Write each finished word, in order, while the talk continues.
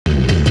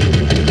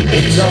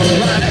It's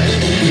alright,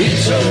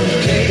 it's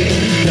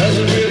okay.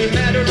 Doesn't really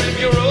matter if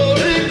you're old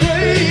and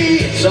gray.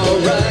 It's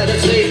alright, I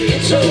say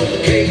it's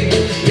okay.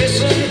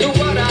 Listen to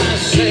what I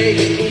say.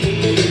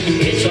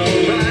 It's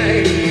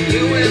alright,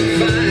 doing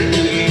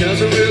fine.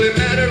 Doesn't really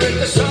matter if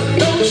the sun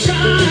don't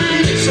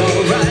shine. It's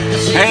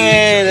alright.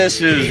 Hey, this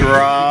is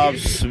Rob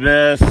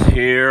Smith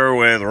here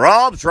with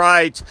Rob's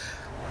Right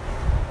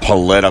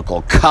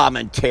Political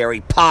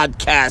Commentary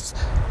Podcast,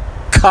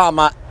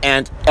 comma,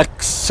 and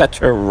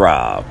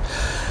etc.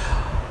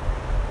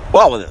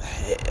 Well,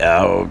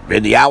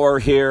 in the hour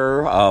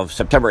here of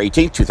September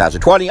 18th,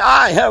 2020,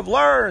 I have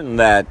learned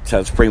that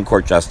Supreme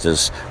Court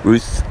Justice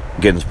Ruth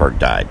Ginsburg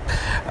died.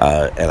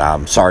 And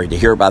I'm sorry to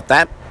hear about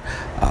that.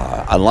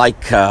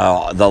 Unlike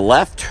the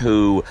left,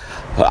 who,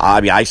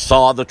 I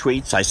saw the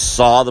tweets, I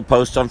saw the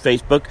post on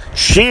Facebook,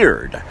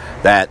 cheered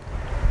that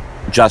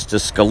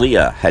Justice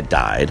Scalia had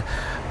died.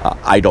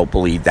 I don't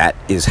believe that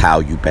is how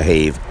you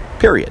behave,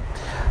 period.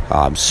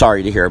 I'm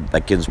sorry to hear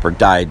that Ginsburg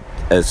died,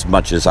 as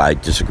much as I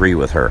disagree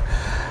with her.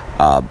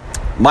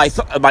 My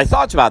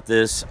thoughts about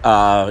this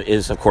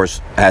is, of course,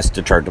 has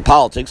to turn to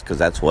politics, because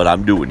that's what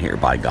I'm doing here,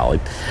 by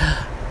golly.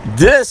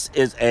 This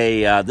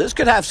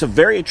could have some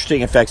very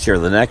interesting effects here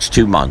in the next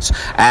 2 months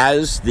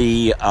as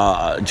the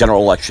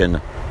general election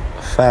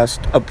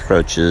fast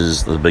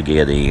approaches the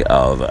beginning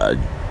of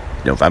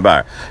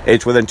November.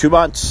 It's within 2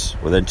 months.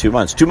 2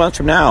 months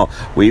from now,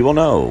 we will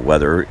know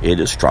whether it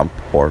is Trump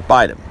or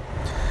Biden.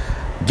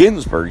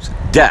 Ginsburg's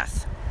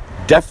death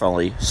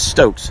definitely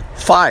stokes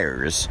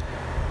fires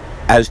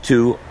as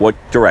to what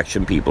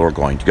direction people are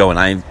going to go. And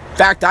in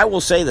fact, I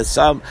will say that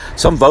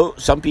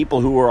some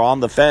people who are on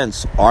the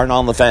fence aren't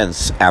on the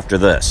fence after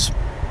this,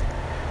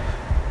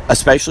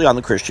 especially on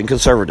the Christian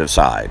conservative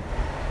side.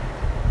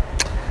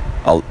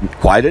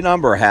 Quite a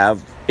number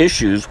have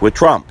issues with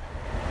Trump.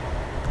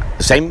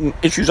 The same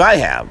issues I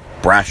have.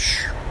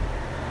 Brash.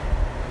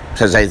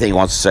 Says anything he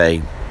wants to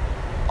say.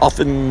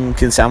 Often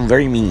can sound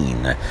very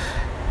mean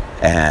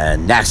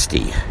and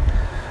nasty.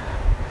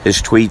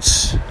 His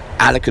tweets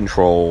out of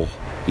control.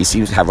 He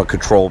seems to have a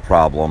control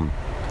problem.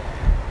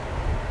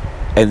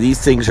 And these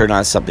things are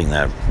not something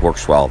that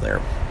works well there.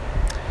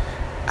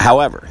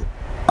 However,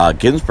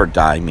 Ginsburg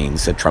dying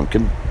means that Trump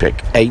can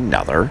pick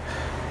another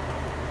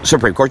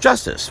Supreme Court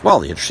justice. Well,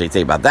 the interesting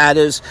thing about that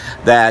is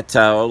that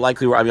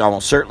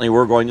almost certainly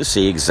we're going to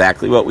see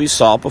exactly what we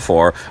saw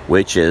before,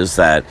 which is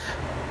that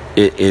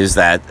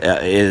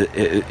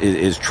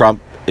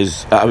Trump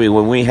is.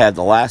 When we had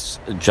the last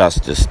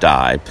justice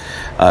die,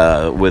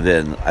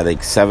 within I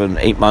think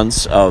 7-8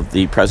 months of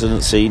the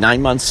presidency,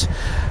 9 months,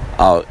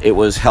 it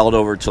was held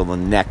over till the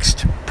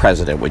next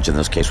president, which in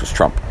this case was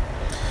Trump.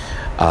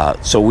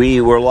 So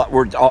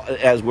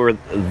as we're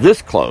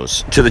this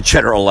close to the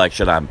general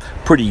election, I'm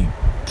pretty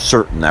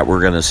certain that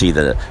we're going to see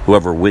that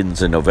whoever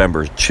wins in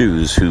November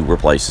choose who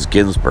replaces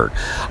Ginsburg.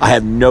 I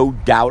have no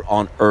doubt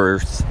on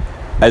earth,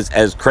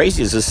 as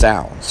crazy as this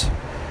sounds.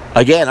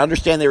 Again,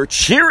 understand they were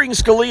cheering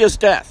Scalia's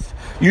death.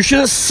 You should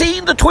have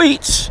seen the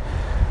tweets.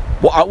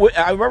 Well,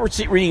 I remember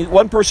reading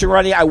one person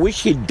writing, "I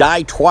wish he'd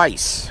die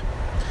twice."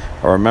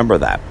 I remember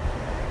that.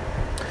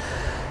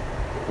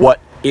 What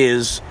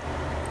is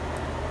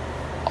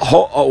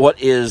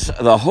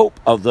the hope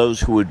of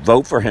those who would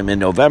vote for him in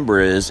November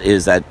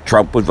is that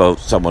Trump would vote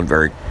someone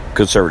very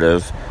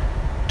conservative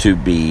to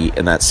be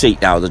in that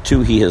seat. Now, the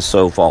two he has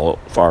so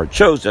far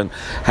chosen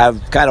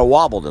have kind of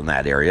wobbled in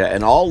that area,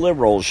 and all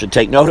liberals should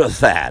take note of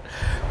that,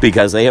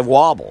 because they have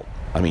wobbled.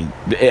 And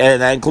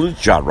that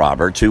includes John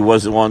Roberts, who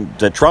was the one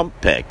that Trump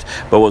picked,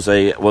 but was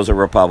a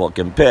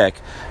Republican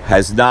pick,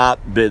 has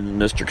not been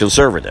Mr.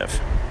 Conservative.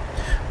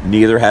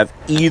 Neither have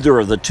either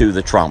of the two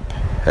that Trump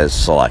has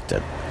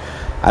selected.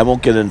 I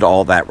won't get into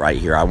all that right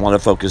here. I want to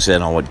focus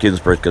in on what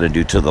Ginsburg's going to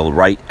do to the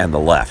right and the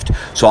left.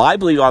 So I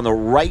believe on the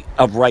right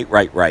of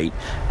right,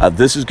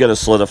 this is going to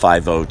solidify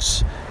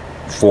votes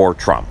for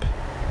Trump.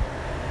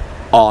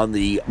 On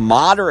the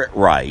moderate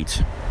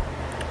right,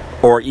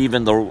 or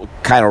even the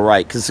kind of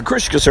right, because the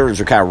Christian conservatives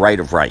are kind of right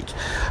of right.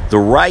 The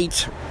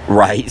right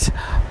this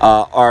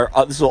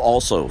will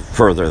also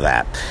further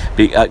that,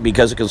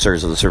 because of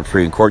concerns of the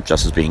Supreme Court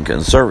justice being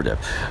conservative.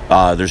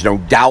 There's no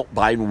doubt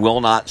Biden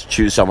will not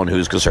choose someone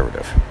who's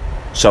conservative.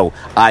 So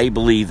I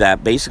believe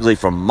that basically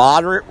from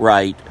moderate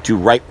right to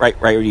right,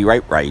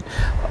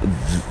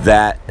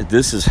 that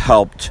this has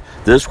helped.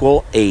 This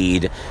will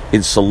aid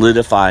in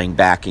solidifying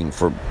backing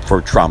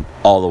for Trump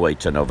all the way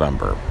to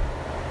November.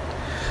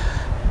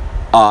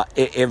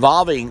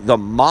 Involving the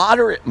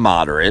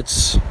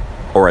moderates,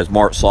 or as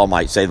Mark Saul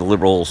might say, the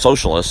liberal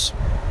socialists,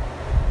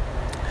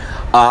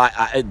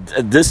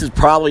 this is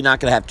probably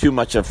not going to have too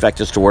much effect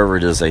as to wherever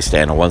it is they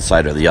stand on one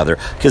side or the other,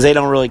 because they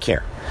don't really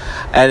care.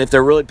 And if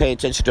they're really paying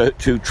attention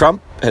to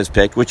Trump has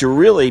picked, which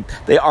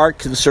they are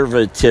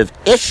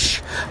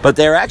conservative-ish, but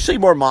they're actually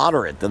more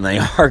moderate than they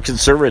are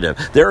conservative.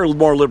 They're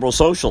more liberal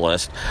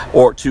socialist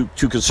or to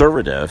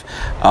conservative,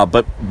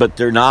 but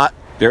they're not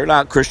They're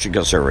not Christian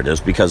conservatives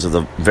because of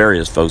the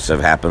various votes that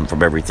have happened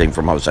from everything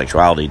from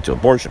homosexuality to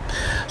abortion.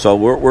 So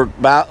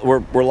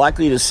we're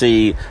likely to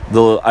see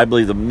I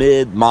believe the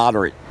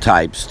mid-moderate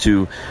types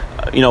to,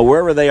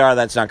 wherever they are,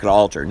 that's not going to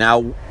alter.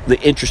 Now, the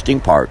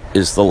interesting part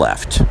is the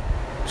left.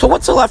 So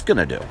what's the left going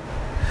to do?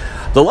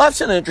 The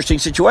left's in an interesting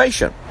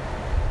situation.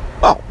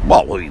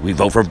 Well, we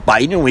vote for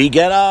Biden and we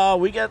get our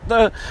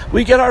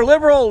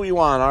liberal we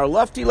want, our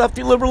lefty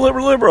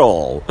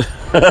liberal.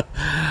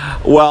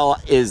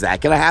 Well, is that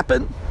going to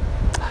happen?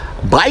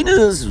 Biden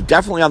is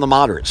definitely on the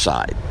moderate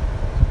side.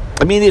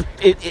 I mean,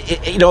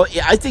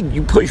 I think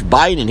you push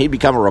Biden, he'd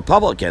become a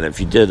Republican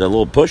if you did a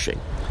little pushing.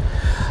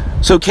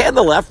 So can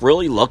the left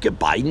really look at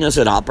Biden as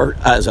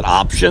an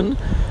option?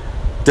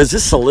 Does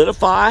this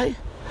solidify?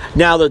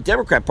 Now, the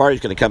Democrat Party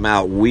is going to come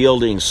out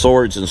wielding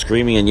swords and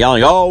screaming and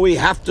yelling, "Oh, we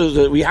have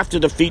to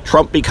defeat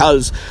Trump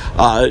because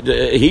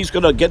he's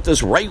going to get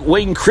this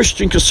right-wing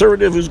Christian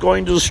conservative who's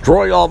going to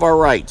destroy all of our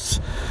rights,"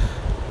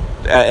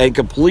 and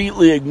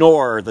completely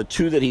ignore the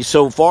two that he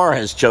so far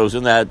has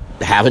chosen that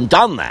haven't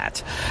done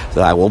that.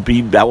 So that won't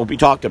be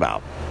talked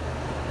about.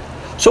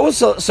 So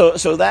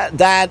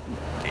that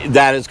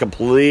is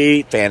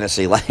complete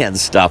fantasy land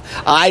stuff.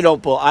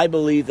 I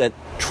believe that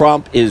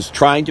Trump is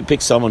trying to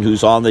pick someone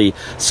who's on the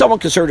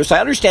somewhat conservative side. I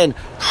understand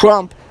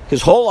Trump,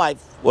 his whole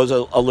life, was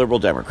a liberal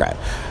Democrat.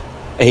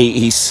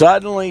 He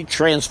suddenly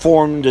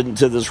transformed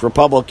into this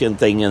Republican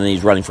thing, and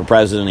he's running for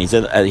president.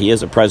 He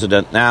is a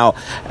president now,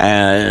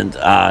 and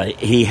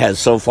he has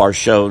so far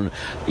shown,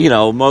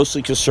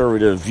 mostly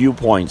conservative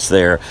viewpoints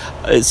there.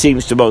 It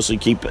seems to mostly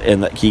keep in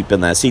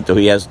that seat, though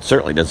he has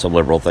certainly done some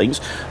liberal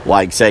things,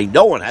 like saying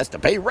no one has to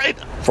pay rent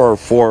for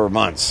 4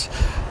 months.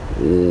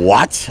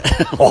 What?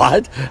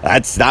 What?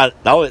 That's not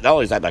only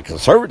is that not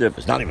conservative,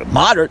 it's not even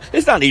moderate,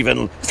 it's not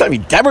even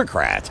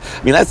Democrat.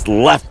 I mean, that's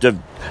left of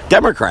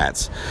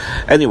Democrats.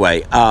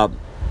 Anyway,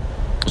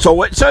 so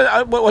what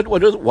are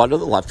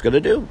the left going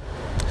to do?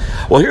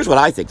 Well, here's what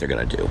I think they're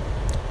going to do.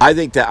 I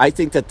think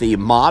that the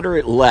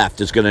moderate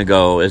left is going to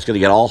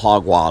get all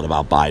hog wild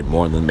about Biden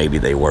more than maybe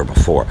they were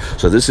before.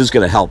 So this is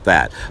going to help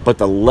that. But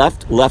the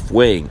left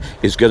wing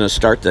is going to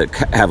start to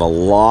have a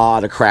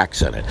lot of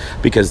cracks in it,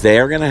 because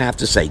they're going to have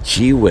to say,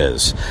 "Gee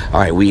whiz,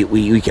 all right,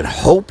 we can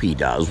hope he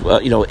does."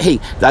 Hey,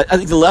 I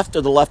think the left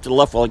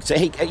will say,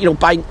 "Hey,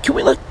 Biden, can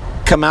we let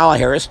Kamala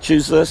Harris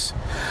choose this?"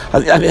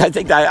 I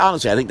think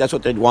that's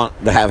what they'd want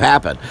to have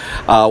happen.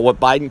 What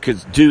Biden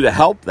could do to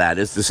help that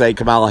is to say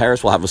Kamala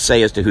Harris will have a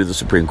say as to who the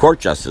Supreme Court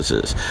justice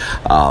is.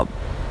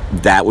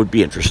 That would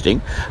be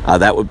interesting.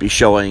 That would be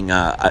showing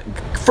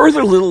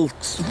further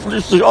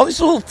all these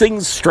little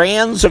things,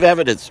 strands of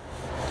evidence,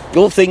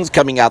 little things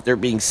coming out there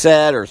being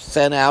said or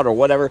sent out or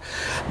whatever,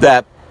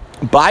 that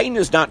Biden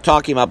is not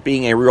talking about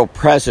being a real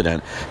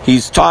president.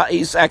 He's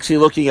actually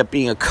looking at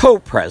being a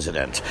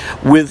co-president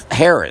with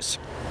Harris.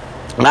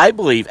 And I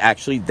believe,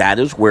 actually, that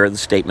is where the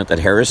statement that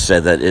Harris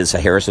said that is a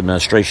Harris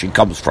administration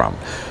comes from,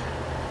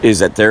 is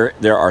that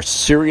there are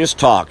serious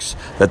talks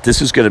that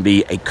this is going to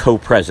be a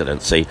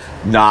co-presidency,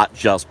 not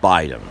just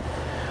Biden.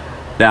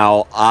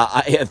 Now,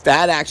 if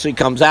that actually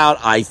comes out,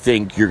 I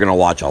think you're going to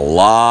watch a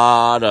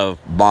lot of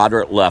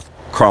moderate left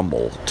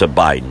crumble to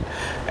Biden,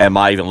 and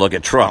might even look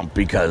at Trump,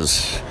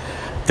 because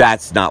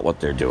that's not what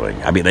they're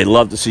doing. I mean, they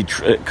love to see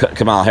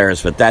Kamala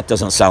Harris, but that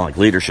doesn't sound like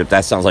leadership.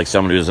 That sounds like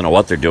someone who doesn't know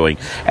what they're doing,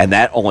 and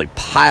that only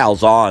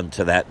piles on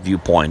to that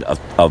viewpoint of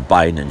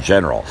Biden in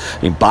general.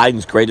 I mean,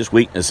 Biden's greatest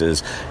weakness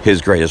is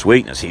his greatest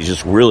weakness. He's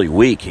just really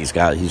weak. He's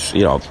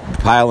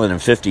piling in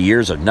 50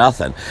 years of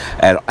nothing,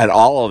 and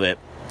all of it.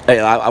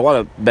 I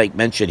want to make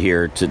mention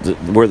here to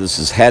where this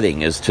is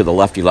heading is to the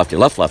left,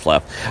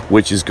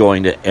 which is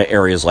going to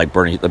areas like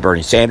the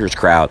Bernie Sanders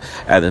crowd,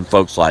 and then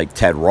folks like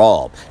Ted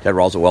Rall. Ted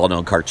Rall's a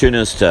well-known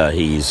cartoonist.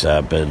 He's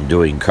been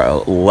doing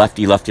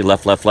lefty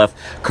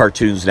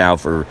cartoons now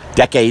for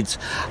decades.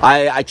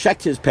 I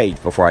checked his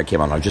page before I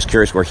came on. I was just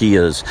curious where he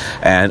is,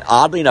 and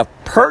oddly enough,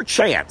 per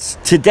chance,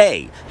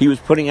 today he was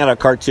putting out a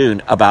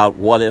cartoon about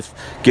what if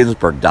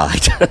Ginsburg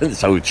died.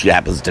 So she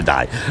happens to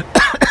die.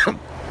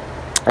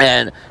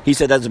 And he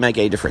said, doesn't make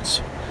any difference.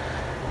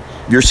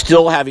 You're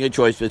still having a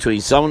choice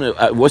between someone.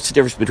 What's the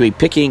difference between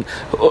picking?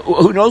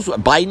 Who knows?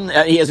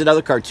 Biden. He has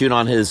another cartoon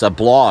on his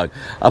blog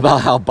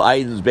about how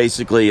Biden's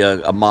basically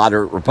a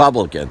moderate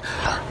Republican,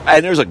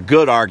 and there's a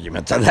good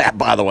argument to that,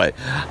 by the way.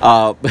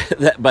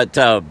 But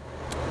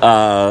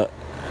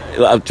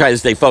I'm trying to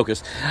stay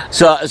focused.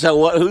 So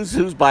who's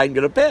Biden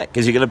going to pick?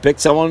 Is he going to pick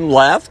someone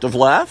left?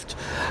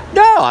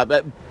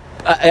 No.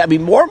 I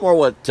mean, more and more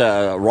what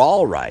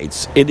Rawl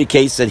writes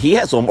indicates that he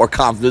has a little more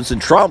confidence in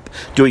Trump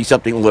doing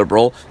something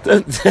liberal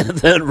than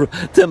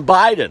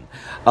Biden.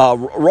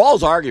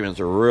 Rawl's arguments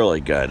are really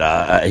good.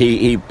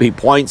 He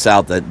points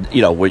out that,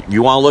 you want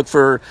to look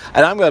for,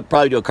 and I'm going to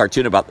probably do a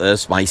cartoon about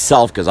this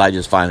myself because I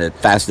just find it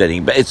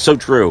fascinating, but it's so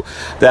true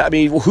that, I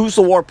mean, who's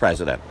the war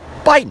president?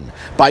 Biden.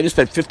 Biden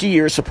spent 50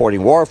 years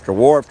supporting war after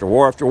war after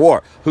war after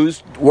war.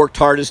 Who's worked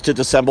hardest to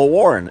dissemble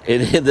war in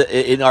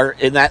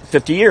that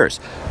 50 years?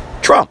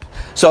 Trump.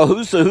 So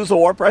who's the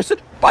war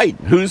president? Biden.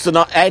 Who's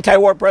the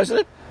anti-war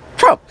president?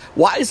 Trump.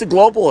 Why is the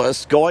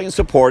globalist going and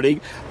supporting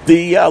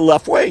the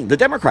left wing, the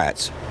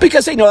Democrats?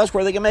 Because they know that's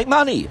where they can make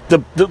money. The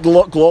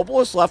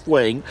globalist left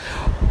wing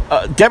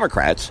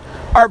Democrats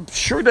are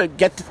sure to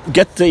get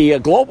the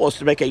globalists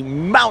to make a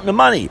mountain of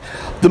money.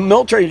 The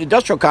military and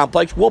industrial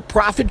complex will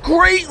profit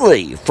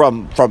greatly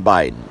from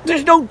Biden.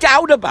 There's no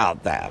doubt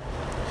about that.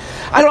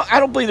 I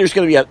don't believe there's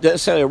going to be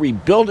necessarily a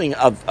rebuilding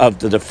of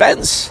the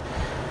defense.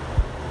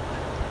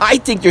 I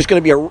think there's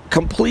going to be a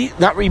complete,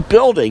 not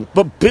rebuilding,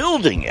 but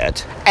building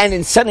it, and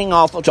then sending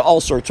off to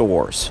all sorts of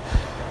wars.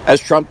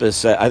 As Trump has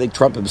said, I think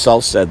Trump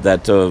himself said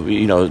that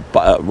Biden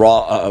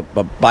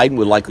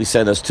would likely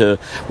send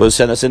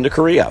us into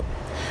Korea.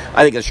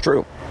 I think that's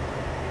true.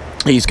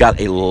 He's got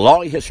a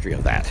long history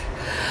of that.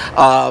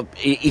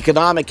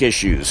 Economic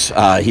issues.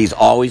 He's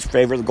always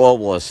favored the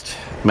globalist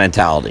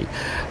mentality.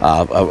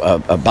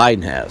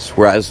 Biden has,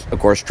 whereas of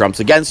course Trump's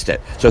against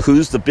it. So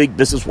who's the big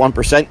business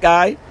 1%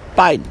 guy?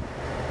 Biden.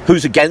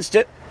 Who's against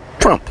it?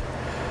 Trump.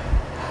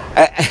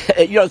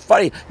 It's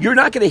funny. You're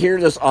not going to hear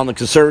this on the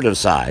conservative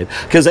side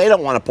because they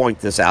don't want to point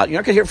this out. You're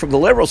not going to hear it from the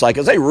liberal side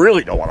because they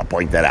really don't want to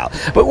point that out.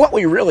 But what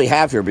we really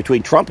have here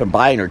between Trump and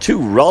Biden are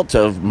two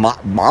relative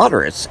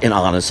moderates, and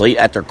honestly,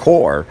 at their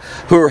core,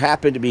 who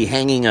happen to be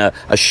hanging a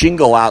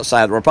shingle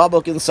outside the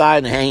Republican side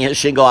and hanging a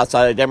shingle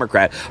outside the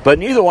Democrat. But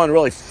neither one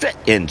really fit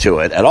into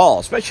it at all,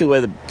 especially the way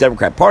the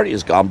Democrat Party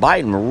has gone.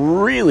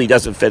 Biden really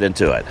doesn't fit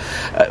into it.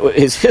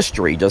 His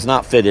history does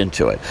not fit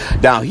into it.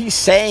 Now, he's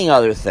saying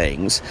other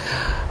things.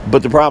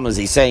 But the problem is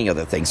he's saying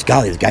other things.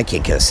 Golly, this guy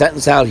can't get a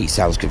sentence out. He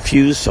sounds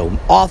confused so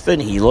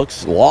often. He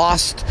looks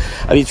lost.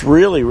 I mean, it's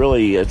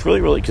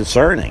really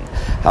concerning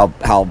how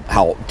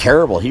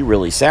terrible he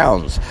really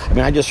sounds. I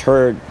mean, I just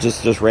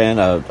ran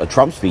a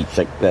Trump speech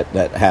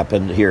that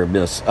happened here in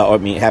Minnesota.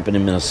 Happened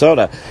in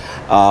Minnesota,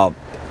 and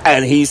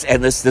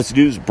this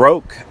news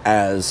broke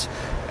as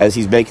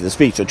he's making the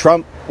speech. So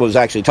Trump was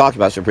actually talking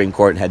about Supreme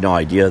Court and had no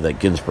idea that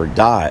Ginsburg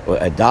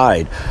had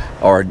died,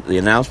 or the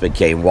announcement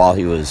came while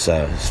he was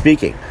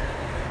speaking.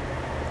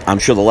 I'm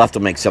sure the left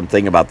will make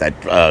something about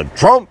that.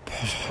 Trump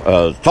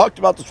talked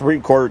about the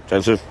Supreme Court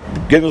as if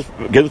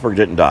Ginsburg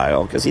didn't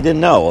die, because he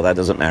didn't know. Well, that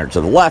doesn't matter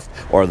to the left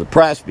or the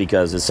press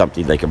because it's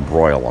something they can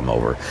broil him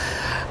over.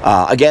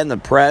 Again, the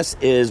press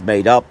is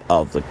made up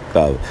of the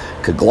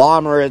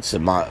conglomerates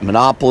and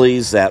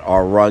monopolies that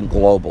are run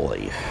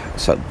globally.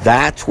 So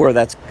that's where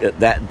that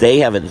they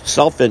have a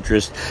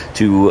self-interest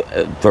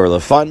for the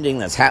funding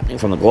that's happening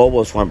from the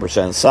globalist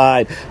 1%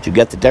 side to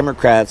get the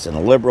Democrats and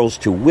the liberals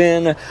to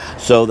win,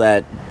 so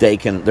that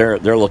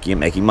they're looking at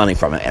making money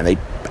from it, and they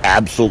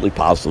absolutely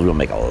positively will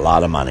make a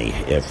lot of money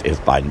if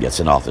Biden gets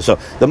in office. So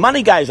the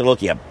money guys are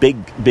looking at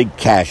big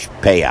cash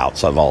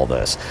payouts of all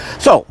this.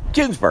 So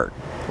Ginsburg.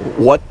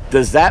 What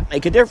does that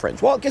make a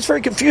difference? Well, it gets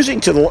very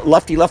confusing to the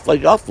lefts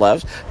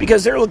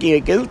because they're looking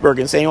at Ginsburg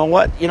and saying, well,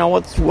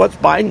 what's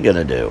Biden going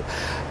to do?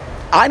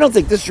 I don't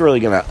think this is really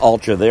going to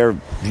alter their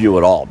view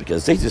at all,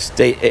 because now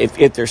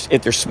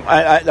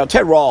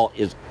Ted Rall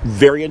is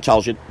very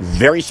intelligent,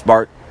 very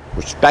smart,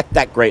 respect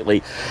that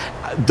greatly.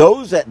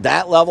 Those at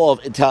that level of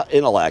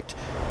intellect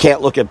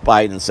can't look at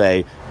Biden and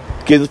say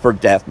Ginsburg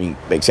death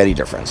makes any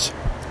difference.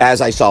 As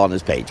I saw on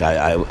his page,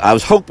 I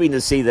was hoping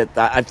to see that.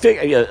 I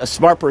figure a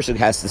smart person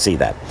has to see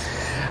that,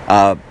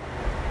 and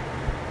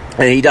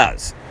he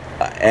does.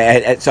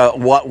 And so,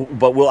 what?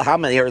 But how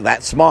many are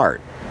that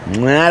smart?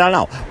 I don't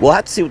know. We'll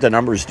have to see what the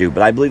numbers do.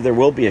 But I believe there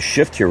will be a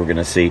shift here. We're going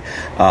to see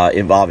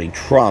involving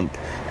Trump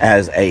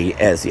as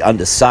the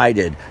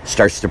undecided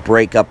starts to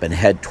break up and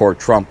head toward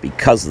Trump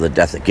because of the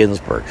death of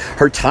Ginsburg.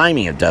 Her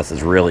timing of death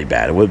is really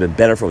bad. It would have been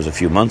better if it was a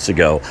few months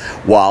ago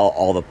while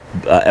all the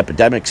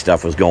epidemic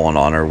stuff was going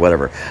on, or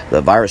whatever,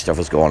 the virus stuff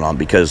was going on,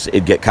 because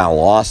it'd get kind of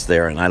lost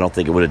there, and I don't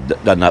think it would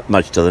have done that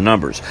much to the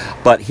numbers.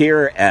 But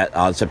here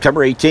on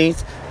September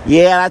 18th,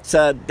 yeah,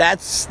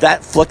 that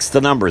flicks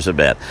the numbers a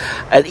bit.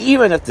 And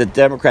even if the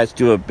Democrats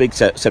do a big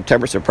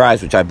September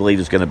surprise, which I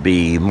believe is going to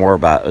be it's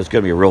going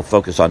to be a real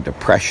focus on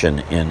depression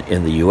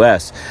in the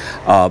U.S.,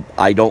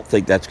 I don't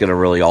think that's going to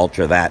really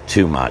alter that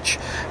too much,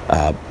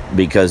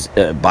 because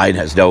Biden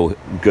has no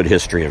good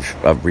history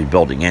of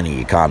rebuilding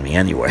any economy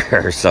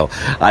anywhere. So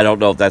I don't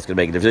know if that's going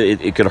to make a difference.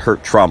 It could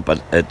hurt Trump,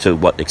 but to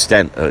what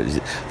extent?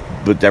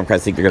 But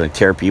Democrats think they're going to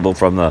tear people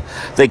from the...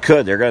 They're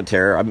going to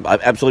tear. I'm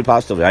absolutely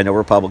positive. I know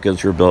Republicans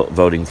who are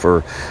voting for...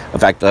 In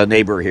fact, a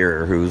neighbor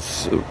here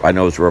I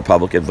know is a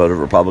Republican, voted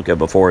Republican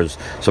before, is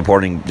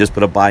supporting... Just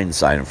put a Biden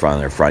sign in front of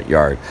their front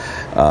yard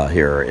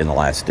here in the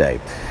last day.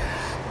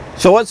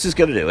 So what's this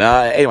going to do?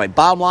 Anyway,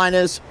 bottom line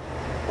is,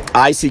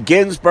 I see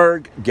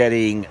Ginsburg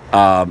getting...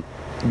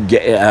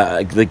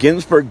 the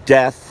Ginsburg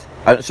death...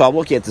 So I'm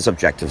looking at this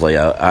objectively.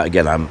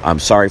 Again, I'm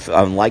sorry.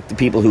 Unlike the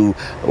people who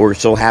were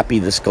so happy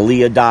that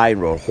Scalia died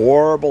and wrote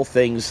horrible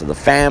things to the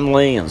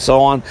family and so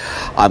on,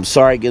 I'm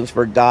sorry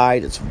Ginsburg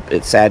died.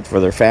 It's sad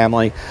for their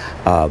family.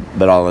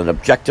 But on an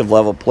objective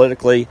level,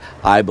 politically,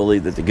 I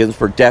believe that the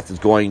Ginsburg death is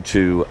going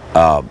to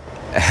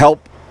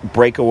help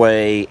break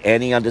away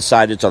any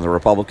undecideds on the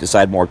Republican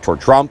side more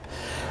toward Trump.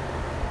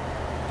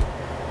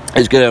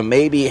 It's going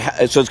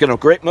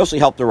to mostly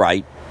help the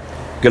right.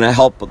 going to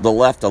help the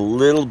left a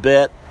little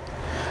bit,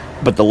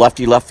 but the left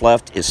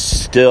is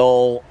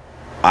still,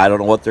 I don't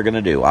know what they're going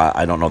to do.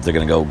 I don't know if they're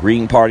going to go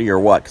Green Party or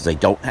what, because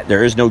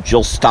there is no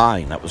Jill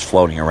Stein that was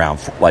floating around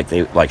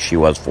like she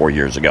was 4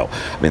 years ago.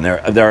 I mean,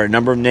 there are a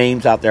number of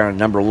names out there and a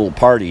number of little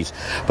parties,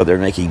 but they're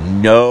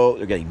getting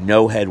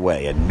no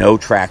headway and no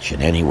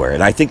traction anywhere.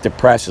 And I think the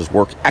press is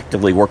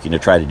actively working to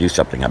try to do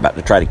something about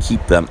to try to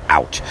keep them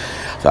out.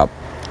 So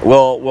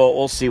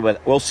we'll see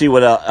what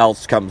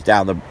else comes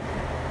down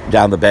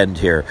the bend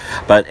here.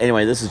 But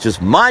anyway, this is just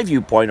my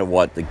viewpoint of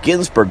what the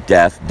Ginsburg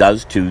death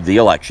does to the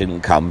election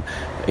coming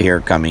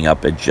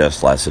up in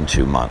just less than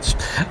 2 months.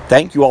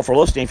 Thank you all for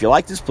listening. If you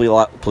like this,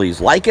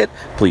 please like it,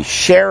 please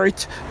share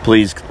it,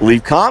 please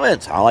leave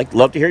comments.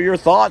 Love to hear your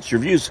thoughts, your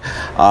views.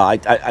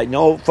 I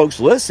know folks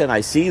listen.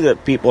 I see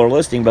that people are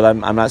listening, but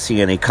I'm not seeing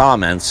any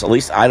comments. At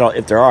least I don't.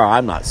 If there are,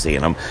 I'm not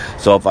seeing them.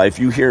 So if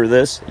you hear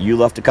this, you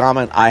left a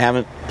comment, I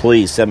haven't,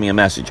 please send me a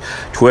message.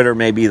 Twitter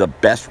may be the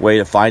best way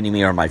to finding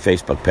me, or my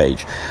Facebook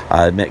page,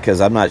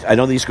 because I'm not. I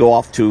know these go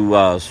off to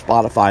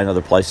Spotify and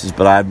other places,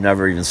 but I've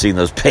never even seen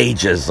those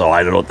pages, so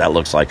I don't know what that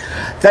looks like.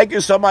 Thank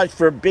you so much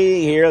for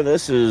being here.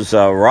 This is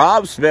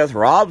Rob Smith.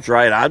 Rob's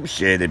right. I'm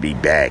sure to be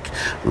back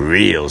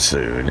real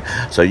soon.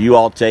 So you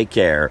all take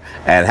care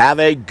and have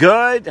a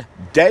good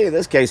day. In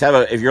this case,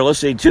 if you're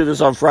listening to this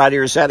on Friday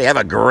or Saturday, have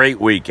a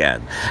great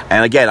weekend.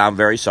 And again, I'm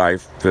very sorry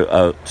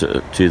for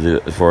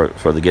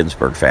the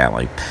Ginsburg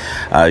family.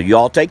 You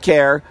all take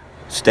care.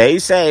 Stay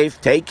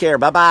safe. Take care.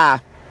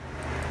 Bye-bye.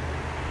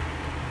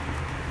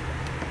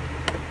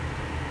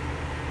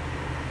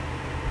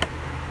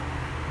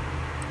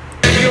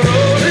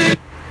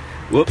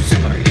 Whoops,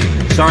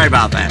 sorry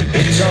about that.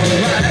 It's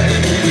alright,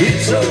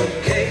 it's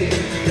okay.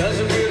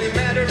 Doesn't really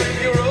matter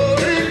if you're old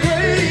and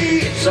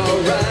gray. It's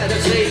alright, I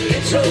say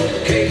it's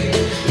okay.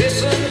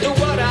 Listen to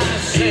what I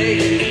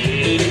say.